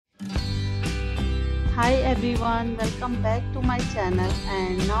Hi everyone, welcome back to my channel,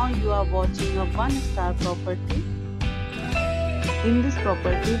 and now you are watching a 1-star property. In this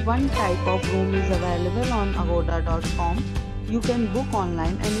property, one type of room is available on agoda.com. You can book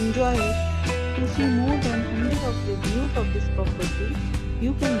online and enjoy it. To see more than 100 of reviews of this property,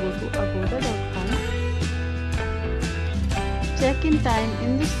 you can go to agoda.com. Check-in time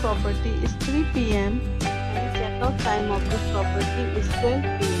in this property is 3 p.m. and check-out time of this property is 12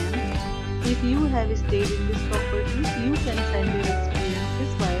 p.m. If you have stayed in this property, you can send your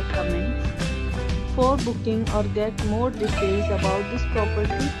experiences via comments. For booking or get more details about this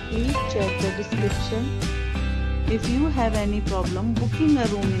property, please check the description. If you have any problem booking a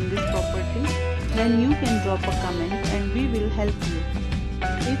room in this property, then you can drop a comment and we will help you.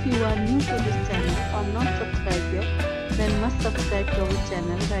 If you are new to this channel or not subscribed yet, then must subscribe to our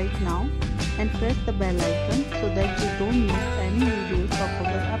channel right now and press the bell icon so that you don't miss any videos of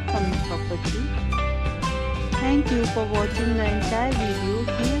our upcoming property. Thank you for watching the entire video.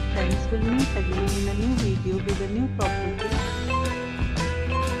 Dear friends, will meet again in a new video with a new property.